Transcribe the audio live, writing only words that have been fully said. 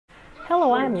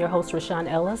Hello, I am your host,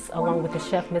 Reshonellis, along with the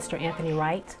chef, Mr. Anthony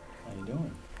Wright. How you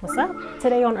doing? What's up?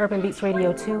 Today on Urban Beats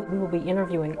Radio 2, we will be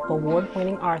interviewing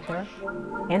award-winning author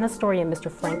and historian, Mr.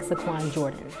 Frank Saquon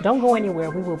Jordan. Don't go anywhere.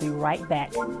 We will be right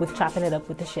back with Chopping It Up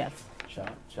with the Chef.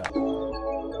 Chop, chop.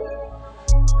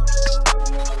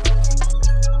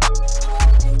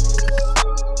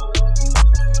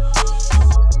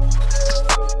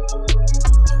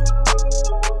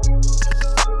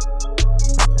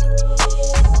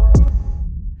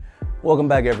 Welcome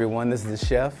back, everyone. This is the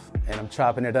chef, and I'm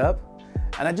chopping it up.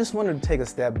 And I just wanted to take a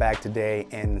step back today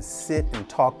and sit and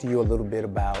talk to you a little bit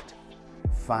about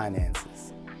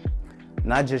finances.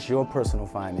 Not just your personal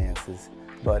finances,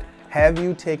 but have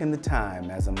you taken the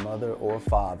time as a mother or a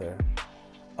father,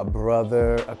 a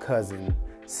brother, a cousin,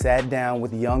 sat down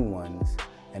with young ones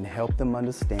and helped them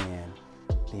understand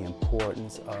the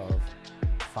importance of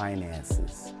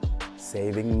finances,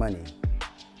 saving money,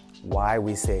 why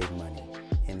we save money,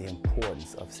 and the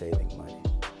importance of saving money.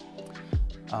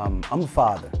 I'm a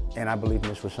father, and I believe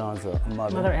Miss Reshon's a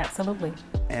mother. Mother, absolutely.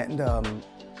 And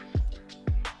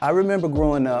I remember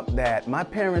growing up that my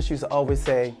parents used to always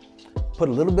say, put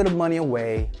a little bit of money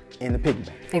away in the piggy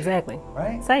bank. Exactly.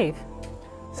 Right? Save.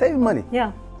 Saving money.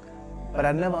 Yeah. But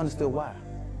I never understood why.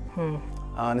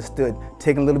 I understood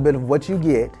taking a little bit of what you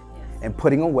get and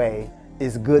putting away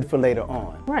is good for later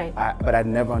on. Right. But I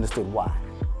never understood why.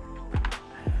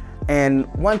 And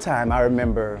one time I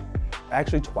remember,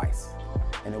 actually twice,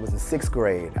 and it was in 6th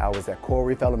grade. I was at Coral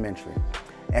Reef Elementary,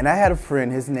 and I had a friend.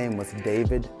 His name was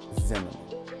David Zimmerman.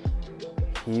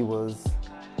 He was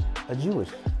a Jewish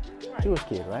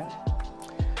kid, right?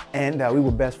 And we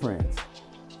were best friends.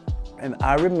 And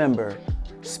I remember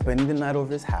spending the night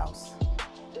over his house,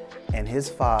 and his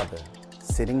father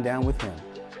sitting down with him,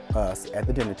 us at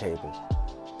the dinner table,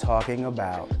 talking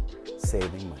about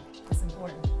saving money. That's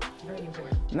important. Very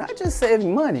important. Not just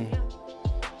saving money,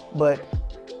 but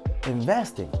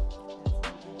investing.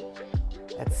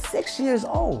 At 6 years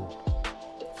old.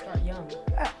 Start young.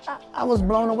 I was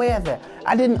blown away at that.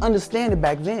 I didn't understand it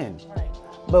back then. Right.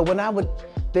 But when I would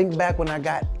think back when I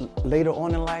got later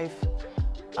on in life,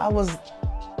 I was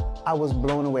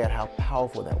blown away at how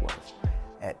powerful that was.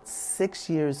 At 6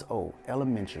 years old,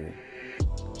 elementary,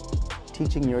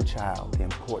 teaching your child the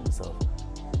importance of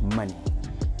money,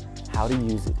 how to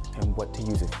use it and what to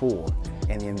use it for,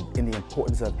 and the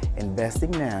importance of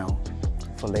investing now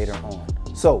for later on.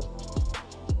 So,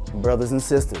 brothers and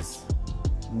sisters,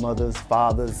 mothers,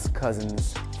 fathers,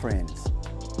 cousins, friends,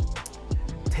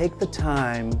 take the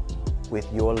time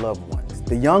with your loved ones,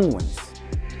 the young ones,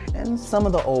 and some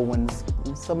of the old ones,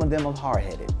 some of them are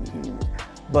hard-headed.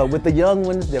 But with the young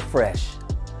ones, they're fresh.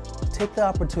 Take the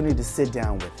opportunity to sit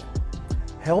down with them.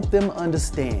 Help them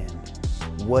understand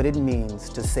what it means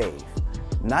to save.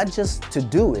 Not just to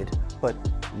do it, but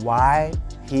why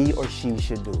he or she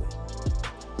should do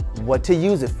it. What to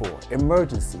use it for,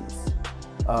 emergencies,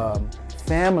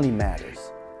 family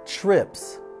matters,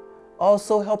 trips.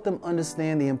 Also help them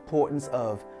understand the importance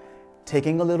of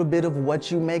taking a little bit of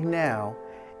what you make now,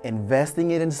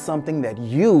 investing it in something that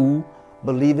you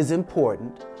believe is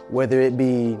important, whether it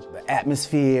be the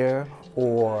atmosphere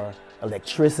or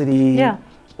electricity,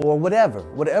 or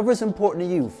whatever is important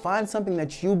to you. Find something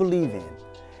that you believe in.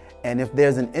 And if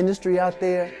there's an industry out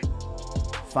there,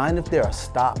 find if there are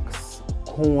stocks,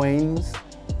 coins,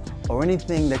 or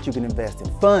anything that you can invest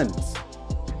in. Funds.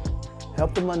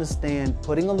 Help them understand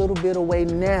putting a little bit away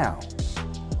now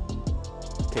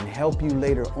can help you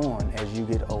later on as you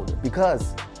get older.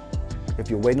 Because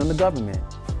if you're waiting on the government,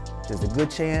 there's a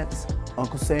good chance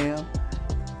Uncle Sam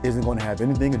isn't going to have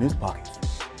anything in his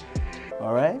pockets.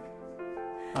 All right?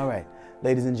 All right.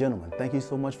 Ladies and gentlemen, thank you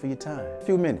so much for your time. In a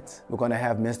few minutes, we're going to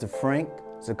have Mr. Frank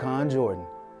Saquon Jordan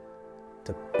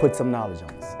to put some knowledge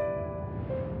on us.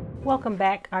 Welcome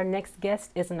back. Our next guest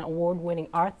is an award-winning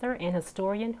author and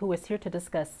historian who is here to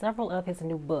discuss several of his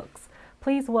new books.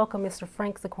 Please welcome Mr.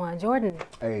 Frank Saquon Jordan.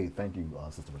 Hey, thank you,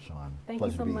 Sister Reshon. Thank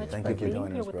you so much for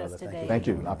being here with us today. Thank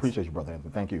you. I appreciate you, Brother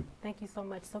Anthony. Thank you. Thank you so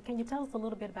much. So can you tell us a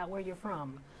little bit about where you're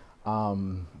from?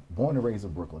 Born and raised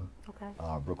in Brooklyn,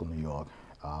 Okay. New York.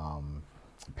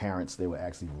 Parents, they were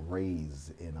actually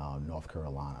raised in North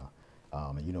Carolina.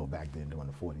 And you know, back then during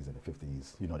the 40s and the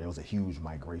 50s, you know, there was a huge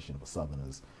migration for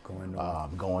Southerners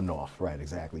going north, right?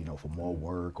 Exactly. You know, for more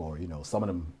work, or you know, some of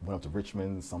them went up to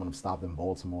Richmond, some of them stopped in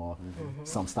Baltimore,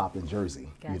 some stopped in Jersey.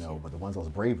 Gotcha. You know, but the ones that was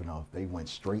brave enough, they went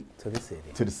straight To the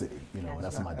city. to the city. You know, and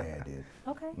that's what my dad did.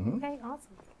 Okay. Okay.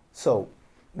 Awesome. So,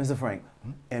 Mr. Frank,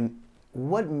 and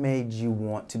what made you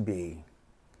want to be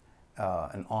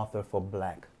an author for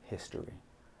Black history,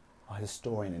 a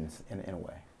historian in a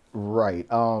way? Right.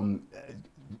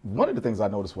 one of the things I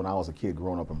noticed when I was a kid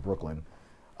growing up in Brooklyn,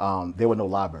 there were no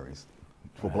libraries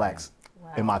for blacks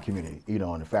in my community. You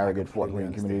know, in the Farragut, Fort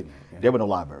Greene community, there were no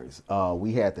libraries.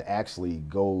 We had to actually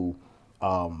go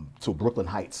to Brooklyn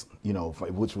Heights, you know,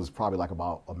 which was probably like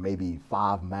about a maybe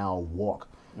 5-mile walk,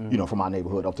 you know, from my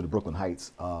neighborhood up to the Brooklyn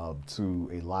Heights to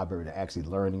a library to actually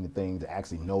learn anything, to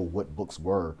actually know what books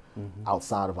were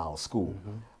outside of our school.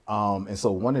 And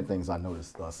so one of the things I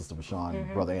noticed, Sister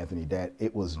Rashawn, Brother Anthony, that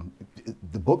it was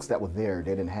the books that were there,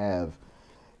 they didn't have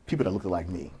people that looked like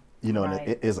me. You know,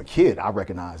 and as a kid, I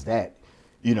recognized that.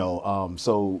 You know,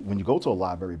 so when you go to a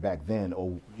library back then,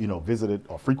 or you know, visited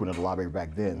or frequented a library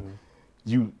back then,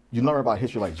 you learn about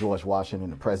history like George Washington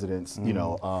and the presidents. You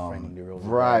know,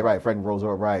 Franklin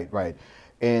Roosevelt, right,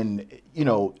 and you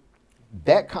know,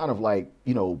 that kind of like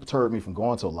deterred me from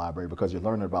going to a library because you're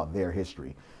learning about their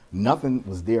history. Nothing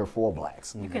was there for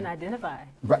blacks. You couldn't identify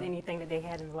with anything that they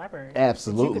had in the library.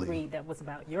 Absolutely. You could read that was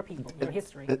about your people, your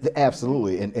history.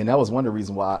 Absolutely. And that was one of the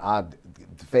reasons why I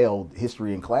failed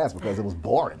history in class, because it was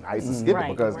boring. I used to skip it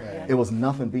because it was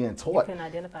nothing being taught. You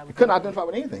couldn't identify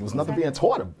with anything. It was nothing being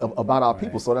taught about our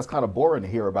people. So that's kind of boring to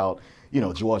hear about,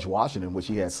 George Washington, which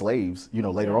he had slaves,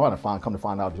 later on. Come to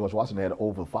find out George Washington had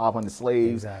over 500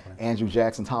 slaves, Andrew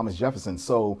Jackson, Thomas Jefferson.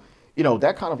 So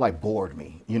that kind of like bored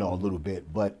me, a little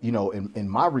bit. But, in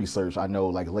my research, I know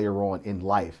like later on in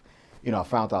life, I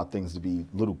found out things to be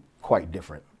quite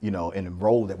different, and the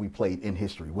role that we played in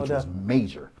history, which was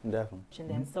major.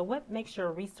 Definitely. So what makes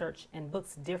your research and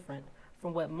books different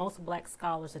from what most black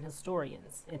scholars and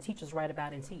historians and teachers write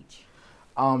about and teach?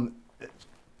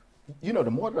 The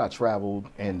more that I traveled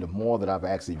and the more that I've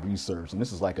actually researched, and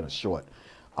this is like in a short,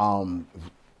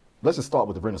 let's just start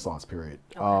with the Renaissance period.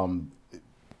 Okay.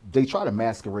 They try to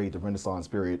masquerade the Renaissance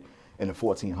period in the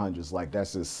 1400s like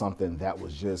that's just something that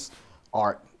was just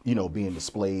art, being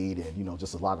displayed, and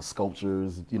just a lot of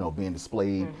sculptures, being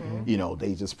displayed.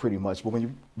 They just pretty much. But when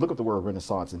you look at the word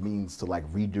Renaissance, it means to like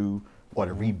redo or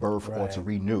to rebirth or to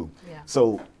renew. Yeah.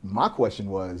 So my question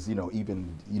was,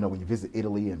 even when you visit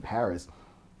Italy and Paris,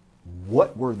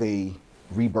 what were they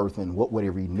rebirthing? What were they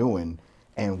renewing?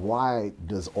 And why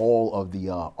does all of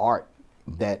the art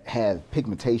that have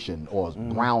pigmentation or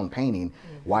brown painting,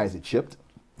 why is it chipped?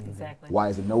 Exactly. Why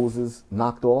is the noses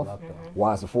knocked off?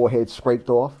 Why is the forehead scraped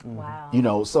off?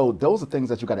 Wow. So those are things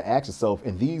that you got to ask yourself,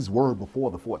 and these were before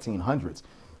the 1400s.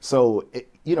 So,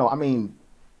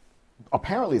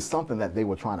 apparently it's something that they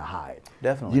were trying to hide.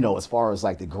 Definitely. As far as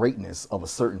like the greatness of a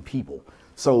certain people.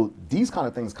 So these kind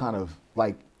of things kind of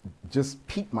like just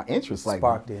piqued my interest. Like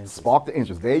spark the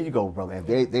interest. There you go, brother. And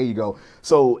there you go.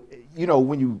 So,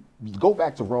 when you go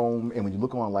back to Rome and when you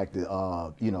look on like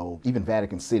the, even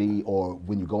Vatican City, or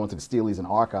when you go into the Steles and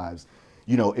archives,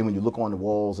 and when you look on the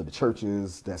walls of the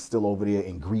churches that's still over there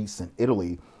in Greece and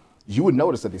Italy, you would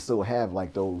notice that they still have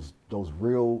like those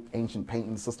real ancient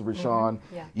paintings, Sister Rashawn,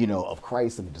 of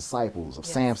Christ and the disciples, of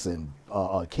Samson,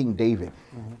 King David.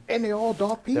 And they're all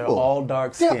dark people. They're all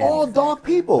dark skinned. They're all dark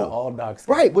people. They're all dark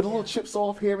skinned. Right, with little chips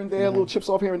off here and there, little chips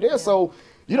off here and there. So,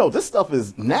 this stuff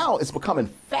is now it's becoming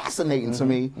fascinating to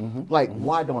me. Like,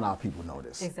 why don't our people know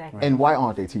this? Exactly. And why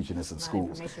aren't they teaching this in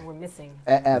schools? Information we're missing.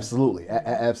 Absolutely,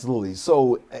 absolutely.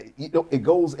 So, it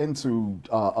goes into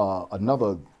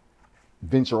another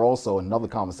venture, also another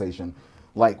conversation.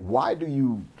 Like, why do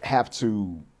you have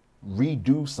to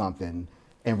redo something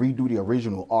and redo the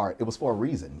original art? It was for a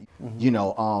reason.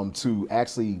 To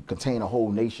actually contain a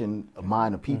whole nation, a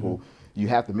mind of people, you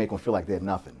have to make them feel like they're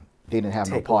nothing. They didn't have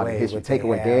no part in history. Take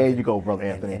away. There you go, Brother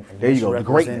Anthony. And there you go. The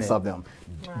greatness of them.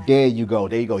 Right. There you go.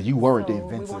 There you go. You weren't the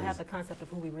inventors. We won't have the concept of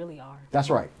who we really are. That's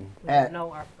right. We don't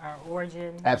know our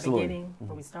origin, our beginning,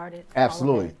 where we started.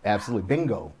 Absolutely. Absolutely.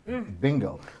 Bingo.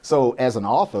 Bingo. So as an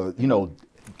author,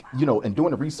 and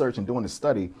doing the research and doing the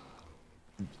study,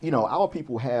 our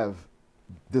people have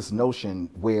this notion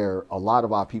where a lot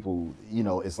of our people,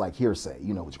 it's like hearsay.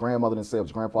 What your grandmother done said, what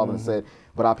your grandfather done said,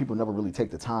 but our people never really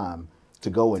take the time to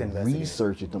go and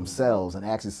research it themselves and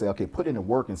actually say, okay, put in the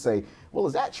work and say, well,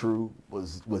 is that true?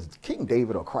 Was King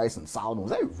David or Christ and Solomon,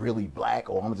 was they really black?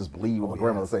 Or I'm gonna just believe what my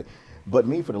grandmother say. But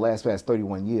me, for the past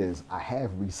 31 years, I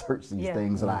have researched these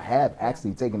things, and I have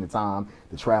actually taken the time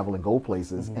to travel and go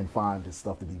places and find this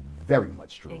stuff to be very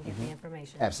much true. And get the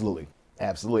information. Absolutely.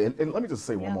 Absolutely. And let me just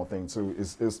say one more thing too,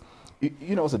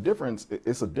 it's a difference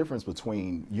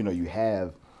between, you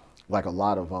have like a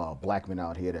lot of black men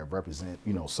out here that represent,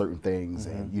 you know, certain things,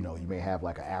 and you know, you may have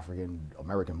like an African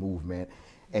American movement,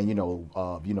 and you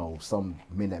know, some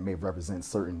men that may represent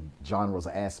certain genres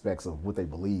or aspects of what they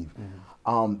believe.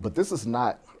 But this is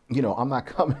not, you know, I'm not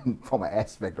coming from an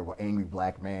aspect of an angry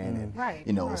black man and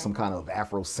you know, some kind of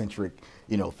Afrocentric,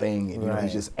 you know, thing, and you know,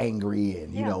 he's just angry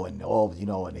and you know, and all, you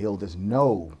know, and he'll just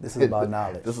know this is about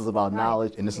knowledge. This is about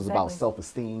knowledge, and this is about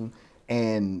self-esteem,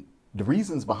 and the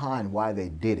reasons behind why they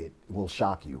did it will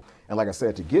shock you. And like I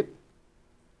said, to get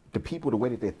the people the way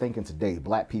that they're thinking today,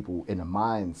 black people in the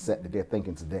mindset that they're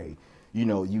thinking today, you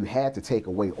know, you had to take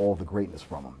away all the greatness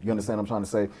from them. You understand what I'm trying to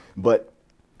say? But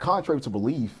contrary to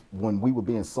belief, when we were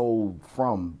being sold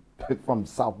from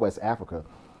Southwest Africa,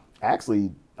 actually,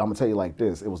 I'm gonna tell you like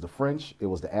this: it was the French, it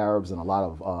was the Arabs, and a lot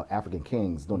of African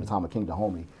kings during the time of King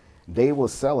Dahomey. They were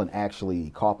selling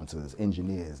actually carpenters,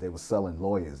 engineers, they were selling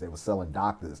lawyers, they were selling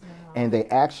doctors, and they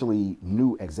actually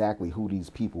knew exactly who these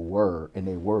people were, and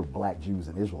they were black Jews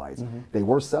and Israelites. They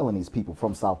were selling these people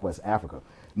from Southwest Africa.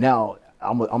 Now,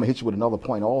 I'm gonna hit you with another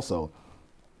point also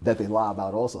that they lie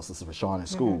about also, Sister Rashawn, in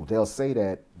school. They'll say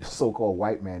that the so-called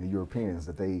white man, the Europeans,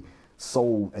 that they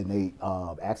sold, and they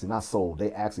actually not sold,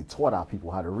 they actually taught our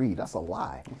people how to read. That's a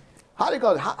lie. How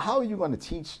are you going to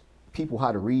teach people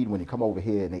how to read when they come over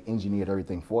here and they engineered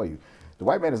everything for you? The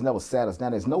white man has never sat us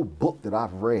down. There's no book that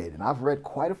I've read, and I've read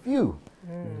quite a few,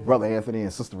 Brother Anthony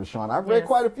and Sister Rashawn. I've read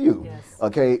quite a few.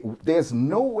 Okay, there's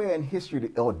nowhere in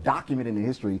history or documented in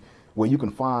history where you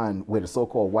can find where the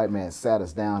so-called white man sat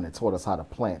us down and taught us how to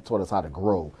plant, taught us how to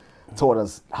grow, taught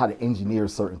us how to engineer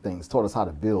certain things, taught us how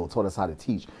to build, taught us how to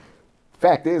teach.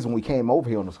 Fact is, when we came over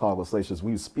here on the Chicago stations,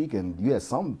 we were speaking. You had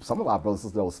some of our brothers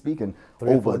and sisters that were speaking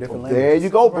over. There you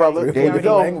go, brother. There you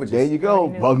go. There you go.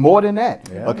 But more than that,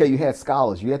 okay, you had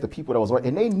scholars. You had the people that was,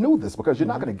 and they knew this, because you're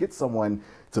not going to get someone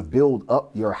to build up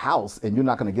your house, and you're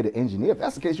not going to get an engineer. If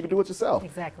that's the case, you can do it yourself.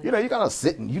 Exactly. You know, you got to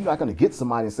sit, and you're not going to get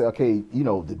somebody and say, okay, you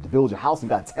know, to build your house, you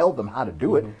got to tell them how to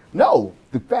do it. No,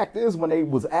 the fact is, when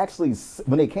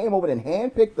they came over and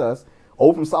handpicked us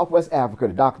over from Southwest Africa,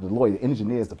 the doctor, the lawyer, the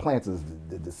engineers, the planters,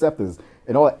 the deceptors,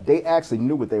 and all that, they actually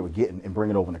knew what they were getting and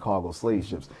bringing it over in the cargo slave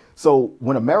ships. So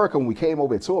when we came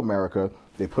over to America,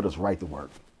 they put us right to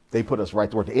work. They put us right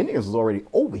to work. The Indians was already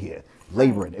over here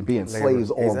laboring and being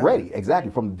slaves already,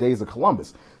 exactly, from the days of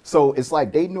Columbus. So it's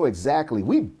like they knew exactly,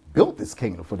 we built this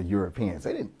kingdom for the Europeans.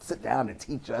 They didn't sit down and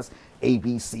teach us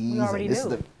ABCs. We already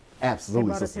knew. Absolutely.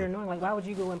 They brought us here knowing, like, why would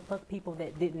you go and pluck people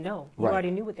that didn't know? You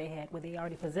already knew what they had, what they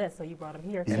already possessed, so you brought them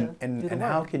here to do the work.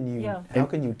 How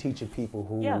can you teach a people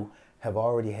who have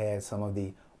already had some of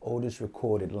the oldest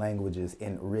recorded languages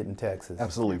in written texts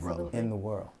in the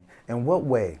world? In what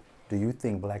way do you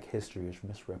think black history is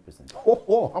misrepresented?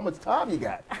 How much time you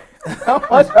got?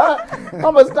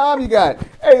 How much time you got?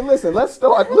 Hey, listen, let's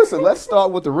start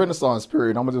with the Renaissance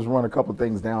period. I'm gonna just run a couple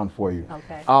things down for you.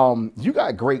 Okay. You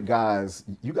got great guys.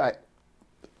 You got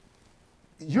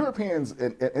Europeans,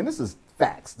 and this is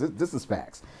facts. This is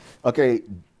facts. Okay,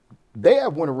 they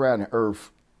have went around the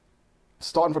earth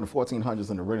starting from the 1400s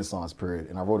in the Renaissance period,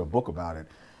 and I wrote a book about it.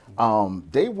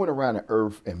 They went around the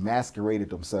earth and masqueraded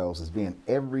themselves as being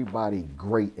everybody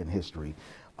great in history.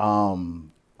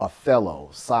 Othello,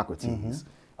 Socrates,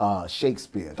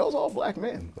 Shakespeare. Those are all black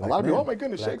men. A lot of people, oh my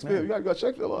goodness, Shakespeare. You got to go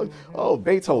Shakespeare. Oh,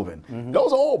 Beethoven.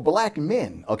 Those are all black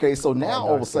men. Okay, so now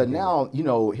all of a sudden, now, you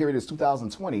know, here it is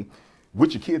 2020,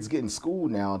 what your kids get in school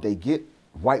now, they get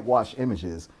whitewashed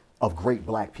images of great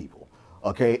black people.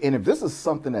 Okay, and if this is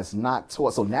something that's not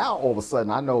taught, so now all of a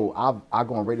sudden, I know I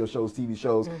go on radio shows, TV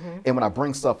shows, and when I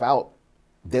bring stuff out,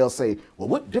 they'll say, well,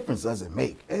 what difference does it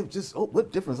make?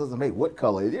 What difference does it make? What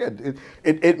color? Yeah,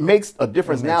 it makes a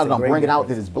difference now that I'm bringing out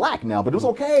that it's black now, but it was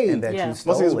okay. And that you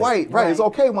stole once he's white, right, it's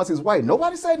okay once he's white.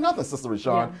 Nobody said nothing, Sister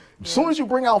Rashawn. As soon as you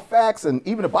bring out facts, and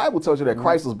even the Bible tells you that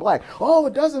Christ was black, oh,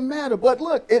 it doesn't matter. But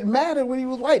look, it mattered when he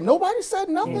was white. Nobody said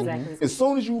nothing. As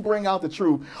soon as you bring out the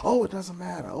truth, oh, it doesn't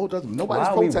matter. Oh, it doesn't. Nobody's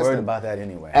protesting. Why are we worried about that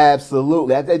anyway?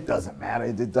 Absolutely. It doesn't matter.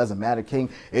 It doesn't matter, King.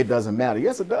 It doesn't matter.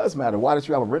 Yes, it does matter. Why did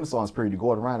you have a Renaissance period to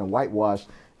go around and whitewash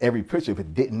every picture if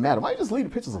it didn't matter? Why don't you just leave the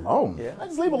pictures alone? Why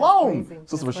just leave alone,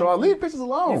 Sister Rashawn? Leave the pictures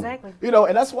alone. Exactly. You know,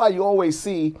 and that's why you always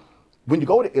see, when you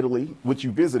go to Italy, which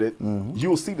you visited,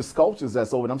 you'll see the sculptures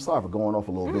that's over there. I'm sorry for going off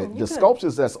a little bit. The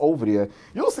sculptures that's over there,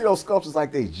 you'll see those sculptures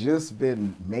like they just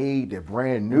been made. They're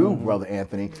brand new, Brother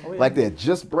Anthony. Like they're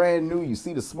just brand new. You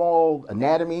see the small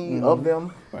anatomy of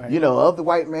them, you know, of the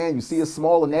white man. You see a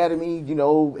small anatomy, you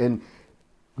know, and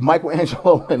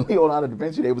Michelangelo and Leonardo da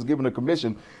Vinci, they was given a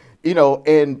commission, you know,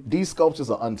 and these sculptures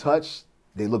are untouched.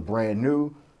 They look brand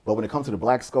new. But when it comes to the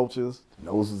black sculptures,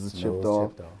 noses is chipped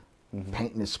off.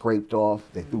 paint is scraped off,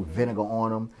 they threw vinegar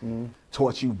on them,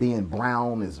 taught you being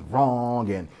brown is wrong,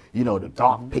 and you know, the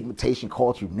dark pigmentation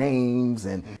called you names,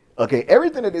 and okay,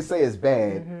 everything that they say is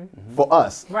bad for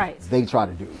us, they try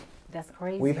to do. That's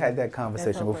crazy. We've had that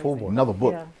conversation before. Another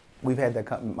book. Yeah. We've had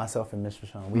that, myself and Mr.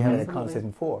 Sean, we had that conversation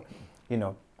before. You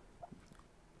know,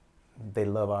 they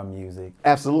love our music.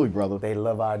 Absolutely, brother. They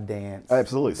love our dance.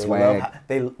 Absolutely, They swag.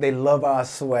 Love they love our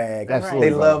swag. Absolutely,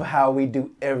 They love how we do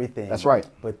everything. That's right.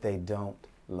 But they don't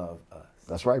love us.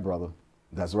 That's right, brother.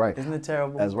 That's right. Isn't it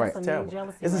terrible? That's right. It's terrible.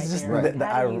 Jealousy This right is just there.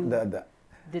 the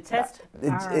Detest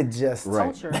our it just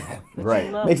culture.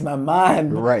 Right. makes my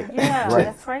mind Right. Yeah, Right.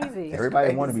 that's crazy.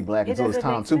 Everybody want to be black until it's doesn't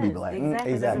time make to be sense. black.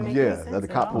 Exactly. Exactly. Doesn't make Yeah, any that sense the at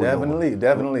cop all. pulled over.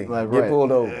 definitely Like, get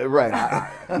pulled over. Right.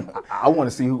 I want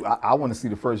to see who. I want to see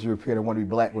the first European that want to be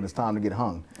black when it's time to get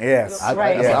hung. Yes. That's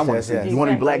Right. what I want to Yes, see. yes. You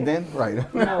want to be black Exactly. then?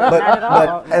 Right. No, not at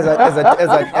all. But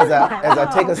as I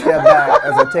take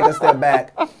a step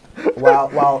back,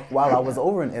 while I was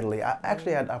over in Italy, I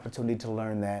actually had the opportunity to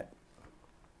learn that,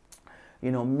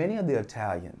 you know, many of the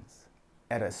Italians,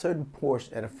 at a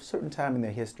certain time in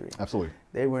their history, Absolutely.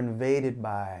 they were invaded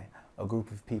by a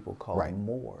group of people called Right.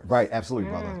 Moors. Right. Absolutely,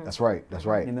 brother. That's right. That's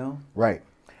right. You know? Right.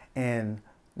 And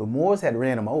the Moors had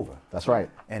ran them over. That's right.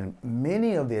 And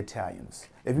many of the Italians,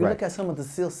 if you Right. look at some of the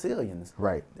Sicilians,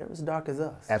 Right. they're as dark as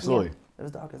us. Absolutely. They're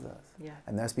as dark as us. Yeah.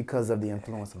 And that's because of the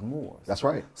influence of Moors. That's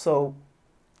right. So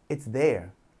it's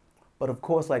there. But of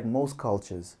course, like most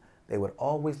cultures, they would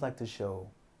always like to show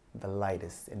the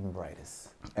lightest and brightest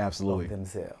Absolutely. of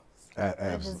themselves. That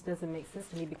Absolutely. just doesn't make sense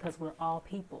to me because we're all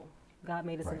people. God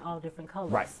made us in Right. all different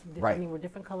colors. Right. I Right. mean, we're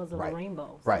different colors of Right. the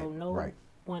rainbow. Right. So no Right.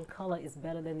 one color is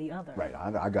better than the other. Right.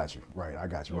 I got you. Right. I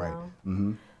got you. You Right. know?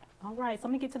 Mm-hmm. All right, so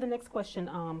let me get to the next question.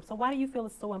 So why do you feel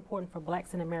it's so important for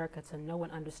blacks in America to know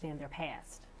and understand their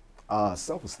past?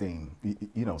 Self-esteem.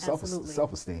 You know, Absolutely.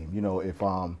 self-esteem. You know, if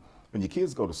when your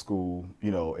kids go to school,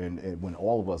 you know, and when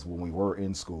all of us, when we were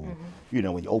in school, you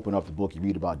know, when you open up the book, you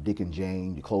read about Dick and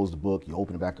Jane, you close the book, you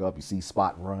open it back up, you see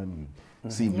Spot run, you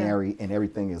see Mary, and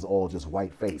everything is all just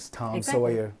white face. Tom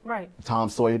Sawyer. Right. Tom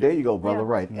Sawyer, there you go, brother,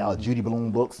 Yeah. right. Judy Blume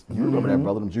books, you remember that,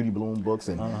 brother, them Judy Blume books,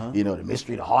 and, you know, the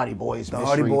mystery, the Hardy Boys mystery.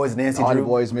 Hardy Boys, Nancy the Hardy Drew.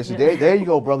 Boys mystery. There you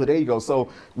go, brother, there you go. So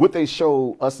what they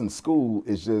show us in school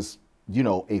is just, you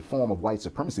know, a form of white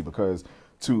supremacy, because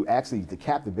to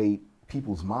captivate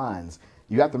people's minds,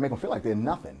 you have to make them feel like they're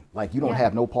nothing. Like you don't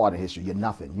have no part in history. You're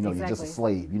nothing. You know, you're just a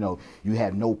slave. You know, you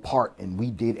have no part, and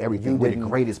we did everything. We're the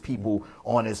greatest people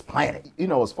on this planet. You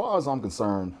know, as far as I'm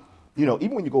concerned, you know,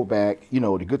 even when you go back, you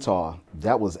know, the guitar,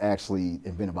 that was actually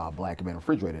invented by a black man,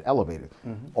 refrigerated, elevated,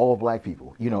 all black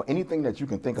people. You know, anything that you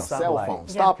can think of, cell phone,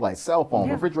 stoplight, cell phone,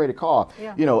 refrigerated car,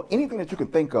 you know, anything that you can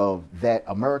think of that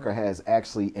America has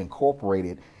actually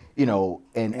incorporated, you know,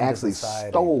 and Into actually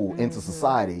society. stole into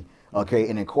society. Okay,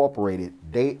 and incorporated.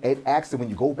 It actually, when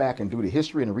you go back and do the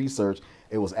history and the research,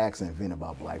 it was actually invented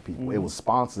by black people. It was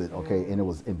sponsored, okay, and it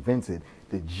was invented.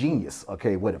 The genius,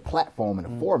 okay, where the platform and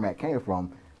the format came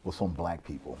from was from black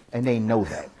people, and they know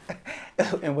that.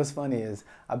 And what's funny is,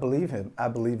 I believe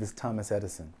it's Thomas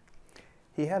Edison.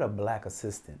 He had a black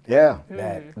assistant. Yeah.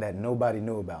 That nobody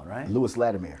knew about, right? Louis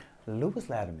Latimer. Louis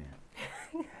Latimer.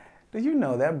 Do you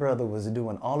know that brother was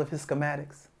doing all of his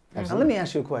schematics? Now let me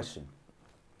ask you a question.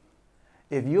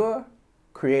 If you're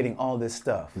creating all this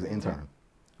stuff, He's an intern.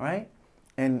 right?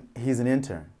 And he's an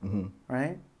intern,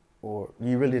 right? Or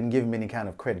you really didn't give him any kind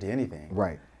of credit to anything.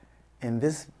 Right. And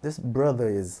this brother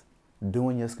is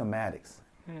doing your schematics,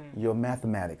 your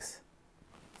mathematics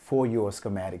for your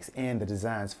schematics and the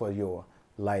designs for your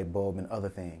light bulb and other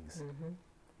things.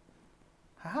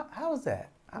 How is that?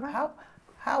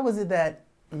 How is it that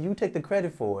you take the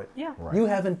credit for it? Yeah. Right. You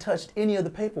haven't touched any of the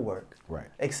paperwork. Right.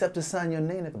 Except to sign your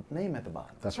name at the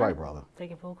bottom. That's right, brother.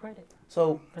 Taking full credit.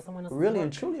 So For someone else's really work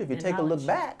and truly, if you and take a look knowledge.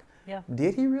 back, Yeah.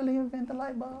 did he really invent the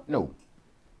light bulb? No.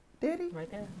 Did he? Right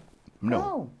there.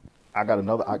 No. I got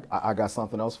another. I got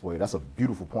something else for you. That's a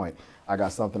beautiful point. I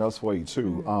got something else for you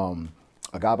too.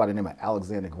 A guy by the name of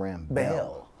Alexander Graham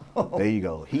Bell. There you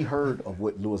go. He heard of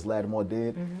what Louis Latimer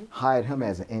did, hired him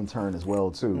as an intern as well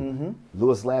too.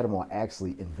 Louis Latimer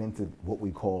actually invented what we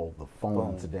call the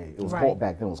phone today. It was called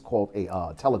back then. It was called a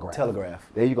telegraph. Telegraph.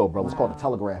 There you go, brother. It's called the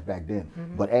telegraph back then.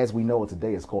 But as we know it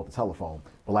today, it's called the telephone.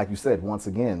 But like you said, once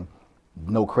again,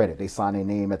 no credit. They sign their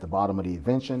name at the bottom of the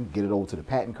invention, get it over to the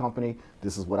patent company.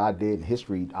 This is what I did in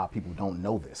history. Our people don't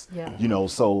know this. Yeah. You know,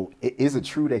 so is it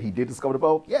true that he did discover the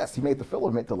bulb? Yes, he made the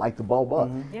filament to light the bulb up.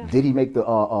 Yeah. Did he make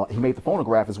the he made the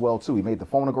phonograph as well too? He made the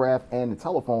phonograph and the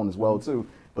telephone as well too.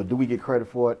 But do we get credit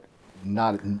for it?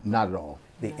 Not at all.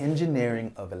 The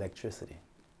engineering of electricity.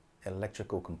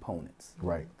 electrical components.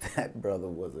 Right. That brother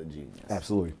was a genius.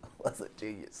 Absolutely. Was a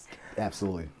genius.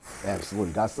 Absolutely.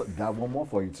 Absolutely. Got one more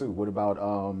for you too. What about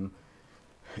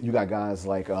you got guys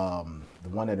like the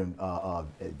one at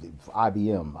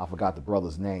IBM, I forgot the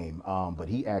brother's name, but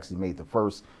he actually made the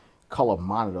first color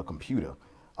monitor computer.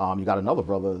 You got another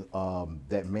brother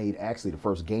that made actually the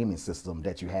first gaming system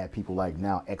that you have people like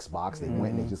now Xbox. They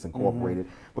went and they just incorporated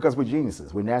because we're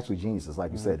geniuses. We're naturally geniuses,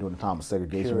 like you said, during the time of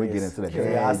segregation. We get into that.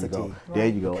 Curiosity. There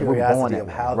you go. Curiosity of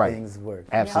how things work.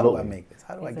 Absolutely. How do I make this?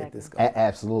 How do I get this going?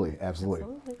 Absolutely.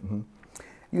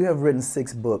 You have written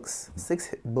 6 books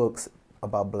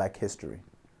about Black history.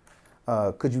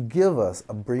 Could you give us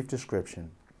a brief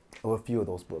description of a few of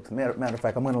those books? Matter of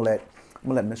fact, I'm gonna let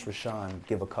Miss Reshon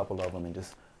give a couple of them and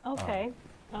just okay,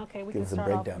 we can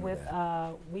start off with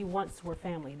We Once Were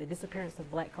Family, the disappearance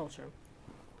of Black culture.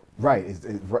 Right,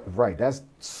 right. That's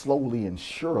slowly and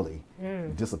surely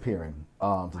disappearing.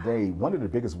 Today, one of the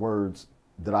biggest words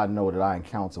that I know that I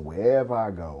encounter wherever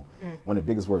I go, one of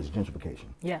the biggest words is gentrification.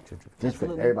 Yeah,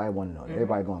 gentrification. Everybody want to know.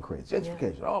 Everybody going crazy.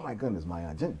 Gentrification. Oh my goodness, my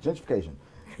gentrification.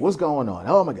 What's going on?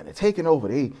 Oh my God, they're taking over.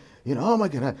 Oh my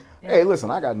God. Hey, listen,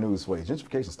 I got news for you.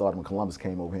 Gentrification started when Columbus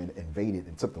came over here and invaded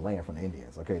and took the land from the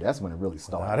Indians. Okay, that's when it really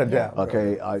started. Without a doubt.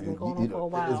 Okay, it's been going on for a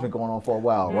while. It's been going on for a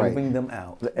while, right? Moving them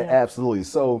out. Absolutely.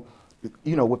 So,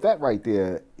 with that right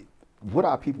there, what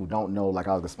our people don't know, like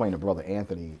I was explaining to Brother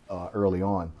Anthony early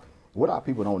on, what our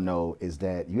people don't know is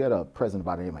that you had a president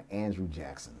by the name of Andrew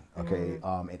Jackson. Okay, in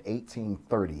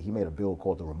 1830, he made a bill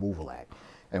called the Removal Act.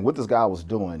 And what this guy was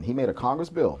doing, he made a Congress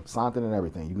bill, signed it and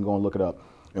everything. You can go and look it up.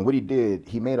 And what he did,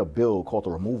 he made a bill called the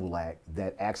Removal Act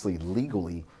that actually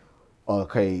legally,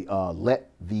 let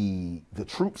the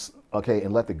troops,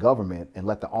 and let the government and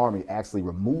let the army actually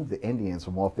remove the Indians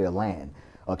from off their land,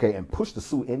 and push the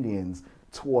Sioux Indians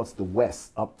towards the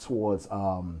west, up towards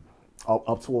North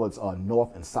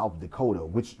and South Dakota,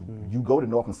 which you go to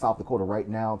North and South Dakota right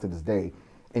now to this day,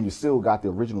 and you still got the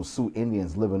original Sioux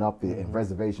Indians living up there in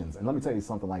reservations. And let me tell you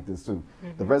something like this too.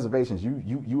 The reservations,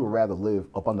 you would rather live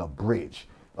up on a bridge,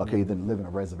 than live in a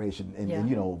reservation. And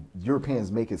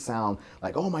Europeans make it sound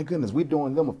like, oh my goodness, we're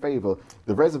doing them a favor.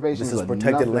 The reservations This is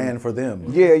protected land for them.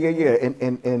 Yeah.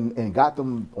 And got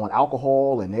them on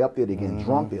alcohol, and they up there, they getting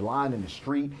drunk, they're lying in the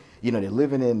street. They're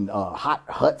living in hot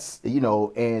huts,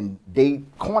 and they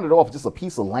cornered off just a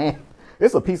piece of land.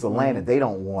 It's a piece of land that they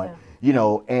don't want.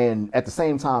 And at the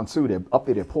same time too, they're up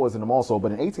there, they're poisoning them also.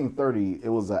 But in 1830, it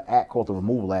was an act called the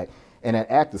Removal Act, and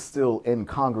that act is still in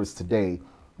Congress today.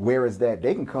 Whereas that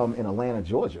they can come in Atlanta,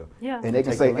 Georgia, and they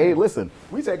can say, hey, listen,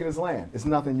 we're taking this land. There's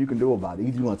nothing you can do about it.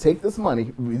 Either you're going to take this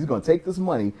money,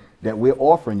 that we're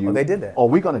offering you. Well, they did that. Or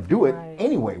we're going to do it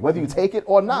anyway. Whether you take it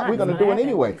or not, we're going to do it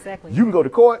anyway. Exactly. You can go to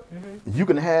court. You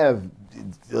can have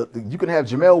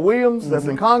Jamel Williams that's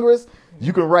in Congress.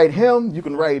 You can write him. You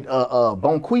can write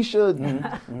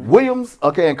Bonquisha Williams,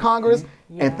 in Congress,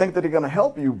 and think that they're going to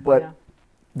help you. But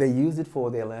they used it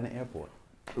for the Atlanta airport.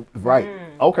 Right.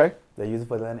 Okay. They used it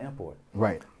for the Atlanta airport.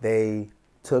 Right. They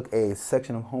took a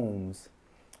section of homes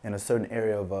in a certain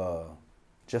area of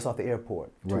just off the airport,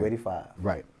 285.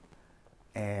 Right.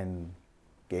 And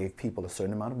gave people a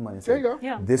certain amount of money. There you go.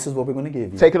 Yeah. This is what we're going to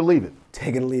give you. Take it or leave it.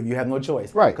 Take it or leave it. You have no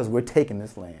choice. Right. Because we're taking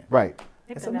this land. Right.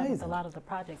 It's amazing. A lot of the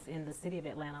projects in the city of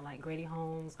Atlanta, like Grady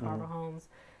Homes, Carver Homes,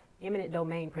 eminent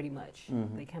domain pretty much.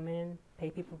 They come in, pay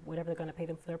people whatever they're going to pay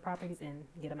them for their properties, and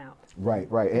get them out. Right.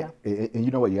 Yeah. And you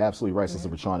know what? You're absolutely right, Sister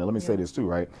Reshonellis. Let me say this too,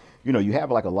 right? You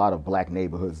have like a lot of black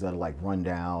neighborhoods that are like run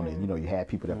down, and you have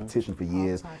people that petition for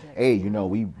years. Hey,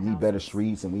 we need better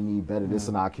streets, and we need better this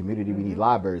in our community. We need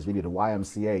libraries. We need a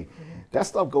YMCA. That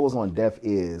stuff goes on deaf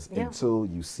ears until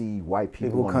you see white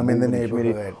people come in the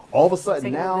neighborhood. All of a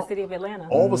sudden now, the city of Atlanta.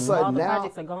 All of a sudden all the now,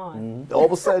 projects are gone. All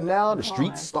of a sudden now, the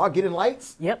streets start getting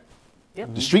lights. Yep.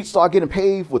 The streets start getting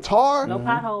paved with tar. No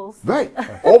potholes. Right.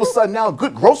 All of a sudden now,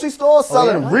 good grocery stores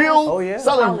selling selling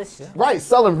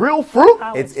real fruit.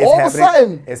 It's all of a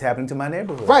sudden, it's happening to my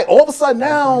neighborhood. Right. All of a sudden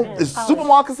now, there's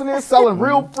supermarkets in there selling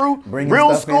real fruit, Bringing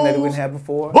real stuff in that we schools, didn't have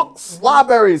before. books,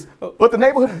 libraries. But the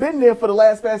neighborhood been there for the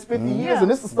last 50 years,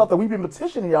 and this is stuff that we've been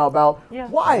petitioning y'all about. Yeah.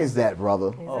 Why is that,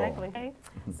 brother? Exactly. Okay.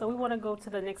 So we want to go to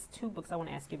the next 2 books I want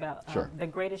to ask you about. Sure. The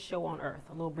Greatest Show on Earth,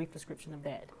 a little brief description of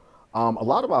that. A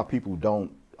lot of our people don't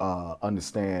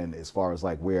understand as far as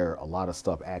like where a lot of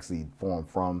stuff actually formed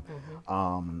from,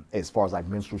 as far as like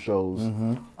minstrel shows,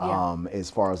 as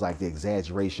far as like the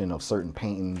exaggeration of certain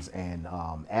paintings and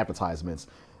advertisements,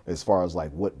 as far as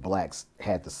like what blacks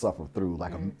had to suffer through.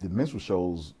 Like the minstrel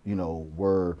shows,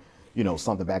 were you know,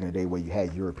 something back in the day where you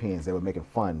had Europeans, they were making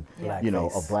fun, you know,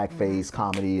 of blackface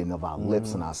comedy and of our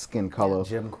lips and our skin color.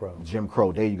 Jim Crow. Jim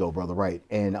Crow, there you go, brother, right.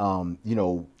 And, you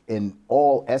know, in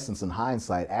all essence and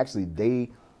hindsight, actually they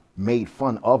made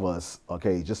fun of us,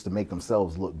 okay, just to make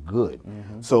themselves look good.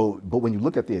 So, but when you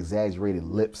look at the exaggerated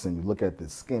lips and you look at the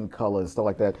skin color and stuff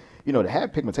like that, you know, to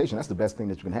have pigmentation, that's the best thing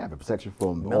that you can have. It protects you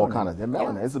from all kind of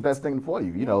melanin. It's the best thing for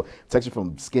you, you know, protects you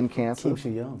from skin cancer. Keeps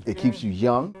you young. It keeps you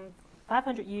young.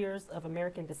 500 years of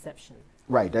American deception.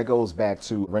 Right, that goes back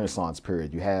to Renaissance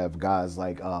period. You have guys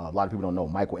like, a lot of people don't know,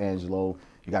 Michelangelo.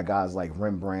 You got guys like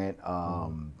Rembrandt.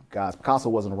 Guys, Picasso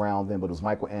wasn't around then, but it was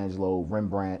Michelangelo,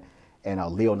 Rembrandt, and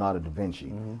Leonardo da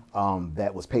Vinci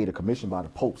that was paid a commission by the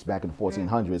popes back in the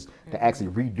 1400s to actually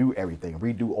redo everything,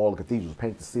 redo all the cathedrals,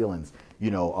 paint the ceilings,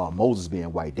 you know, Moses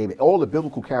being white, David, all the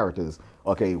biblical characters,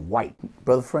 okay, white.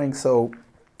 Brother Frank, so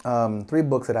 3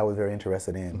 books that I was very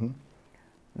interested in.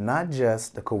 Not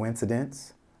just the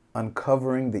coincidence,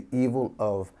 uncovering the evil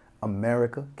of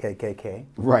America, KKK.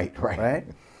 Right.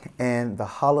 And the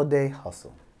holiday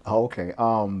hustle. Okay.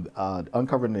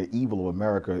 Uncovering the evil of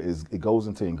America it goes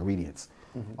into ingredients,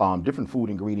 different food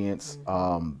ingredients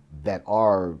that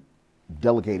are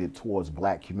delegated towards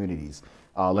black communities.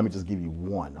 Let me just give you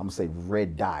one. I'm gonna say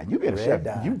red dye. You being a chef,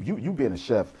 you being a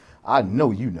chef, I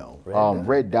know you know.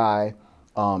 Red dye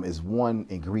is one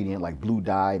ingredient, like blue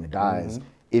dye and the dyes.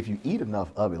 If you eat enough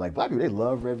of it, like black people, they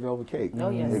love red velvet cake. Oh,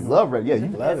 yes. They love red. Yeah, you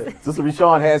love it. Sister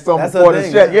Reshon had some That's before her the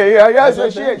thing, set.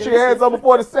 yeah. She had some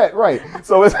before the set, right?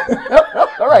 So it's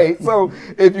all right. So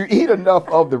if you eat enough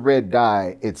of the red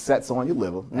dye, it sets on your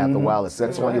liver. After a while, it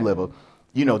sets on your liver.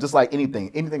 You know, just like anything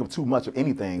of too much of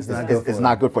anything is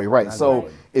not good for you, right? So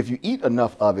if you eat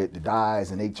enough of it, the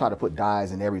dyes, and they try to put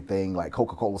dyes in everything, like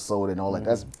Coca-Cola soda and all that,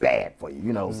 that's bad for you,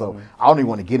 you know. So I don't even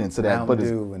want to get into that. But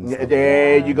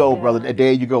there you go, brother.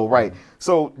 There you go, right.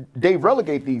 So they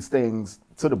relegate these things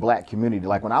to the black community.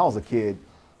 Like when I was a kid,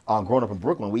 growing up in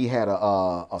Brooklyn, we had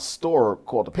a store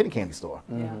called the Penny Candy Store.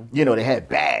 You know, they had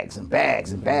bags and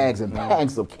bags and bags and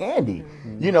bags of candy.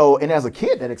 You know, and as a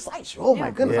kid, that excites you. Oh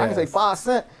my goodness, I can say 5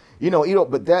 cents. You know,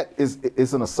 but that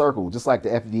is in a circle, just like the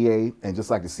FDA and just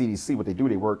like the CDC. What they do,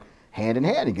 they work hand in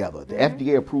hand together. The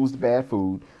FDA approves the bad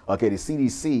food. Okay, the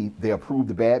CDC, they approve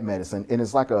the bad medicine, and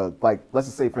it's like let's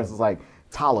just say, for instance, like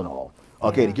Tylenol.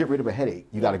 Okay, to get rid of a headache,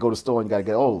 you got to go to the store and you got to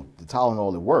get the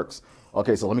Tylenol. It works.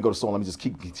 Okay, so let me go to the store. Let me just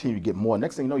continue to get more.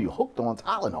 Next thing you know, you're hooked on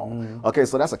Tylenol. Okay,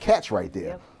 so that's a catch right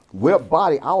there.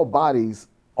 Our bodies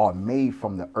are made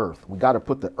from the earth. We got to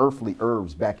put the earthly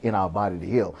herbs back in our body to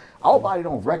heal. Our body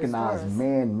don't recognize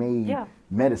man-made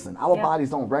medicine. Our bodies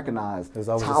don't recognize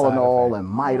Tylenol and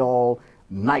Midol,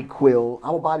 NyQuil.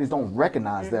 Our bodies don't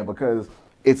recognize that because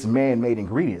it's man-made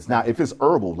ingredients. Now, if it's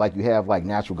herbal, like you have like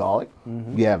natural garlic,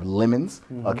 you have lemons.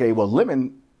 Okay, well,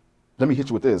 lemon. Let me hit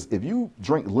you with this. If you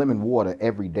drink lemon water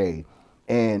every day,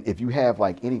 and if you have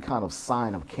like any kind of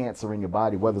sign of cancer in your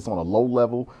body, whether it's on a low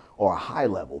level or a high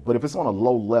level, but if it's on a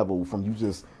low level from you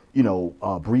just, you know,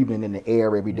 breathing in the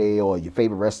air every day, or your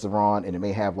favorite restaurant, and it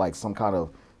may have like some kind of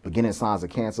beginning signs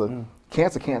of cancer,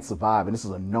 cancer can't survive, and this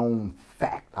is a known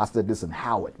fact. I said this in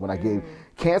Howard when I gave,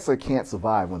 cancer can't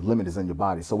survive when lemon is in your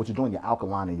body. So what you're doing, you're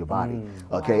alkaline in your body,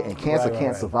 okay? And cancer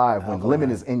can't survive when lemon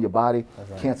is in your body.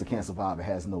 Cancer can't survive. It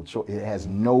has no choice. It has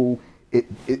no,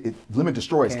 lemon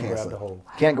destroys cancer.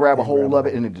 Can't grab a hold of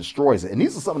it, and it destroys it. And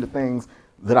these are some of the things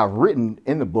that I've written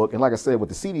in the book. And like I said, with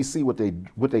the CDC,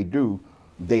 what they do,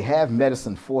 they have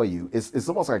medicine for you. It's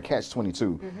almost like a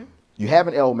catch-22. You have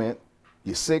an ailment,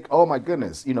 you're sick. Oh my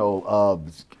goodness,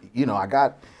 I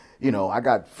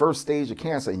got first stage of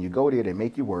cancer, and you go there, they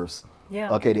make you worse.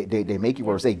 Okay, they make you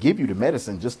worse. They give you the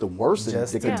medicine just to worsen the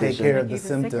condition. To take care of the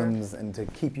symptoms and to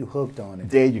keep you hooked on it.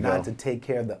 There you go. Not to take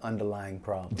care of the underlying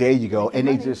problem. There you go. And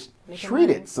they just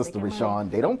treat it, Sister Reshon.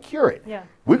 They don't cure it.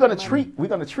 We're gonna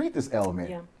treat this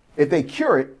ailment. If they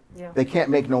cure it, they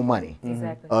can't make no money.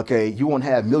 Okay, you won't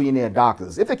have millionaire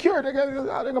doctors. If they cure it, they're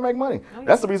gonna make money.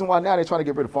 That's the reason why now they're trying to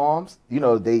get rid of farms. You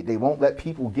know, they won't let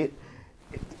people get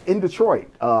in Detroit.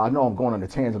 I know I'm going on a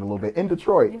tangent a little bit. In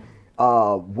Detroit,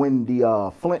 when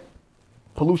the Flint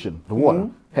pollution, the water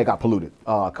had got polluted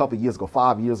a couple of years ago,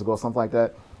 5 years ago, something like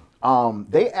that.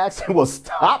 They actually were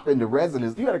stopping the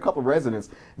residents. You had a couple of residents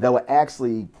that were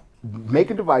actually make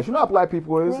a device. You know how black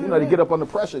people is. You know, they get up under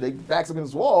pressure. They backs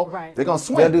against the wall. They're gonna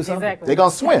swim. They'll do something. They're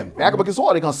gonna swim. Back up against the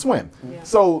wall. They're gonna swim.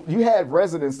 So you had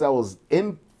residents that was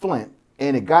in Flint,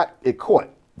 and it caught.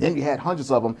 Then you had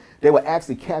hundreds of them. They were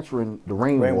actually capturing the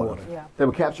rainwater. They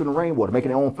were capturing the rainwater, making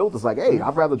their own filters. Like, hey,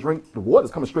 I'd rather drink the water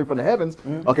that's coming straight from the heavens,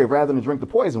 okay, rather than drink the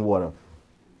poison water.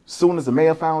 Soon as the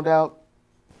mayor found out,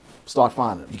 start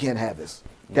finding them. You can't have this.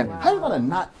 How you gonna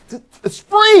not? It's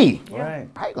free. Right.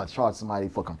 How you gonna charge somebody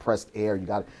for compressed air? You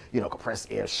got, compressed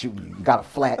air shooting you. You got a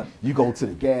flat. You go to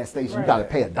the gas station. You got to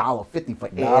pay $1.50 for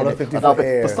air. $1.50 for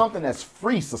air. For something that's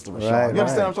free, Sister Reshonellis. Right, You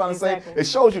understand what I'm trying to say? It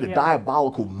shows you the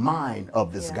diabolical mind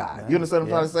of this guy. You understand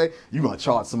what I'm trying to say? You gonna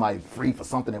charge somebody free for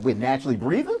something that we're naturally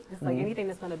breathing? It's like anything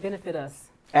that's going to benefit us.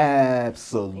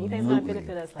 Absolutely. Anything's going to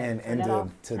benefit us. Like, and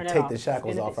to take the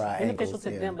shackles off our ankles. Beneficial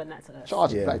to them, but not to us.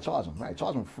 Charge them, right?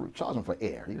 Charge them for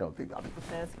air.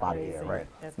 That's body crazy. air, right?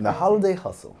 That's The crazy. holiday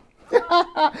hustle.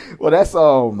 Well, that's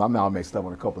I'm now mixed up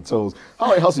on a couple of toes.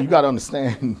 Holiday hustle, you got to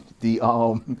understand the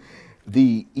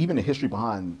even the history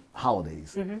behind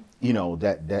holidays.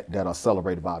 That are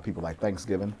celebrated by people like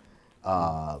Thanksgiving.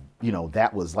 That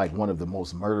was like one of the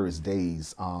most murderous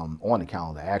days on the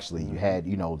calendar. Actually, you had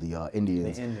the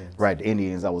Indians, right? The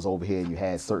Indians that was over here. You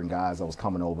had certain guys that was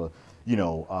coming over.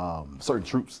 Certain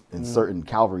troops and certain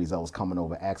cavalries that was coming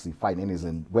over actually fighting Indians.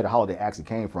 And where the holiday actually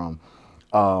came from,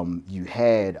 you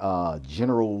had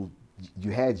General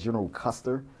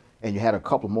Custer, and you had a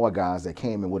couple more guys that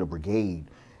came in with a brigade,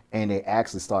 and they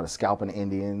actually started scalping the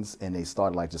Indians, and they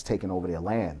started like just taking over their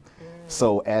land.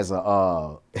 So as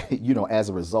a as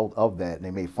a result of that, and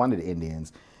they made fun of the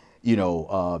Indians.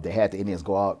 They had the Indians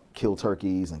go out, kill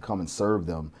turkeys, and come and serve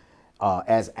them.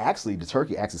 As actually, the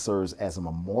turkey actually serves as a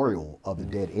memorial of the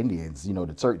dead Indians.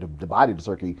 The body of the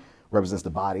turkey represents the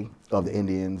body of the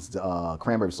Indians. The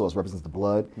cranberry sauce represents the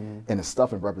blood, and the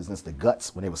stuffing represents the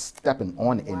guts when they were stepping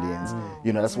on the Indians.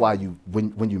 That's why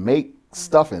when you make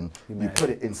stuffing, you put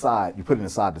it inside. You put it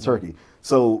inside the turkey.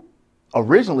 So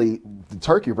originally, the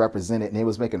turkey represented, and they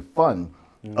was making fun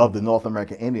of the North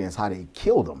American Indians, how they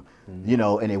killed them,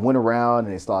 and they went around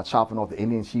and they started chopping off the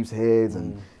Indian chiefs' heads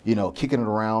and, kicking it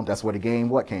around. That's where the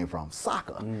game, came from?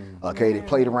 Soccer. Okay, they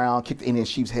played around, kicked the Indian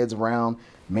chiefs' heads around,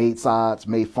 made sides,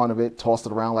 made fun of it, tossed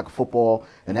it around like a football,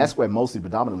 and that's where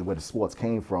predominantly where the sports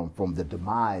came from the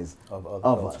demise of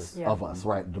us,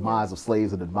 right? The demise of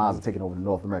slaves and the demise of taking over the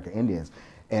North American Indians.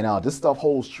 And this stuff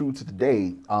holds true to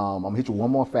today. I'm gonna hit you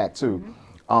one more fact too.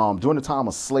 During the time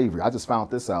of slavery, I just found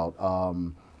this out.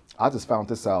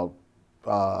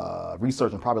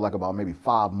 Researching probably like about maybe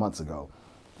 5 months ago.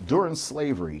 During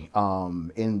slavery,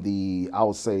 in the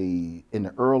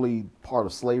early part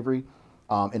of slavery,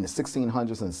 in the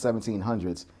 1600s and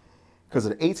 1700s, because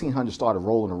the 1800s started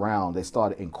rolling around, they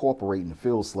started incorporating the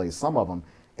field slaves, some of them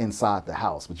inside the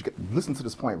house. But you can listen to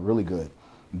this point really good.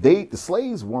 The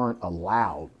slaves weren't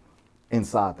allowed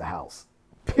inside the house,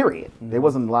 period. They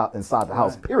wasn't allowed inside the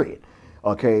house, period.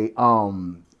 Okay.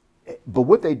 But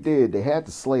what they did, they had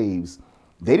the slaves,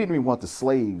 they didn't even want the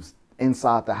slaves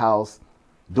inside the house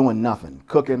doing nothing,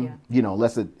 cooking,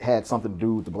 unless it had something to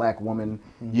do with the black woman,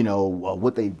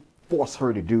 what they forced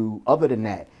her to do other than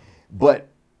that. But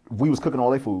we was cooking all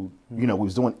their food, we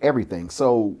was doing everything.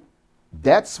 So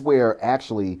that's where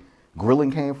actually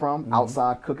grilling came from,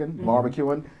 outside cooking,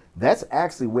 barbecuing. That's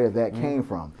actually where that came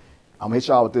from. I'm gonna hit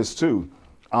y'all with this too.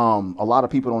 A lot of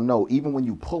people don't know, even when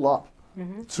you pull up